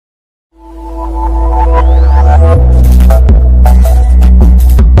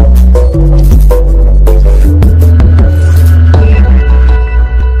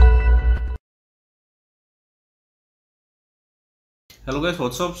Hello guys,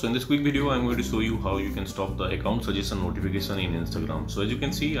 what's up? So in this quick video I'm going to show you how you can stop the account suggestion notification in Instagram. So as you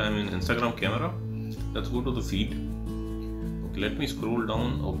can see, I'm in Instagram camera. Let's go to the feed. Okay, let me scroll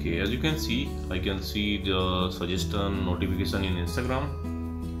down. Okay, as you can see, I can see the suggestion notification in Instagram.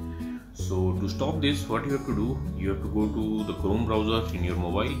 So to stop this, what you have to do, you have to go to the Chrome browser in your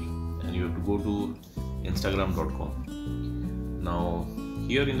mobile and you have to go to instagram.com. Now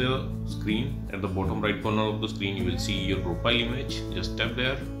here in the screen, at the bottom right corner of the screen, you will see your profile image. Just tap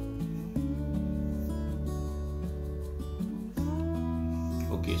there.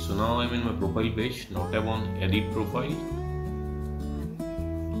 Okay, so now I'm in my profile page. Now tap on edit profile.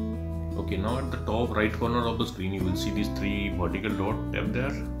 Okay, now at the top right corner of the screen, you will see these three vertical dots. Tap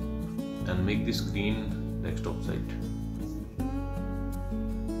there and make the screen desktop side.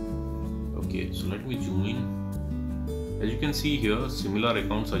 Okay, so let me zoom in. As you can see here, similar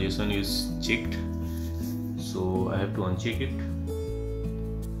account suggestion is checked, so I have to uncheck it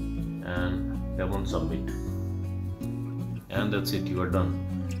and tap on submit, and that's it, you are done.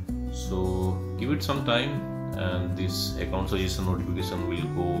 So give it some time and this account suggestion notification will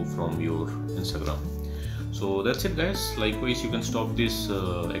go from your Instagram. So that's it guys. Likewise, you can stop this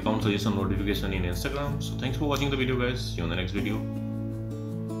account suggestion notification in Instagram. So thanks for watching the video guys. See you in the next video.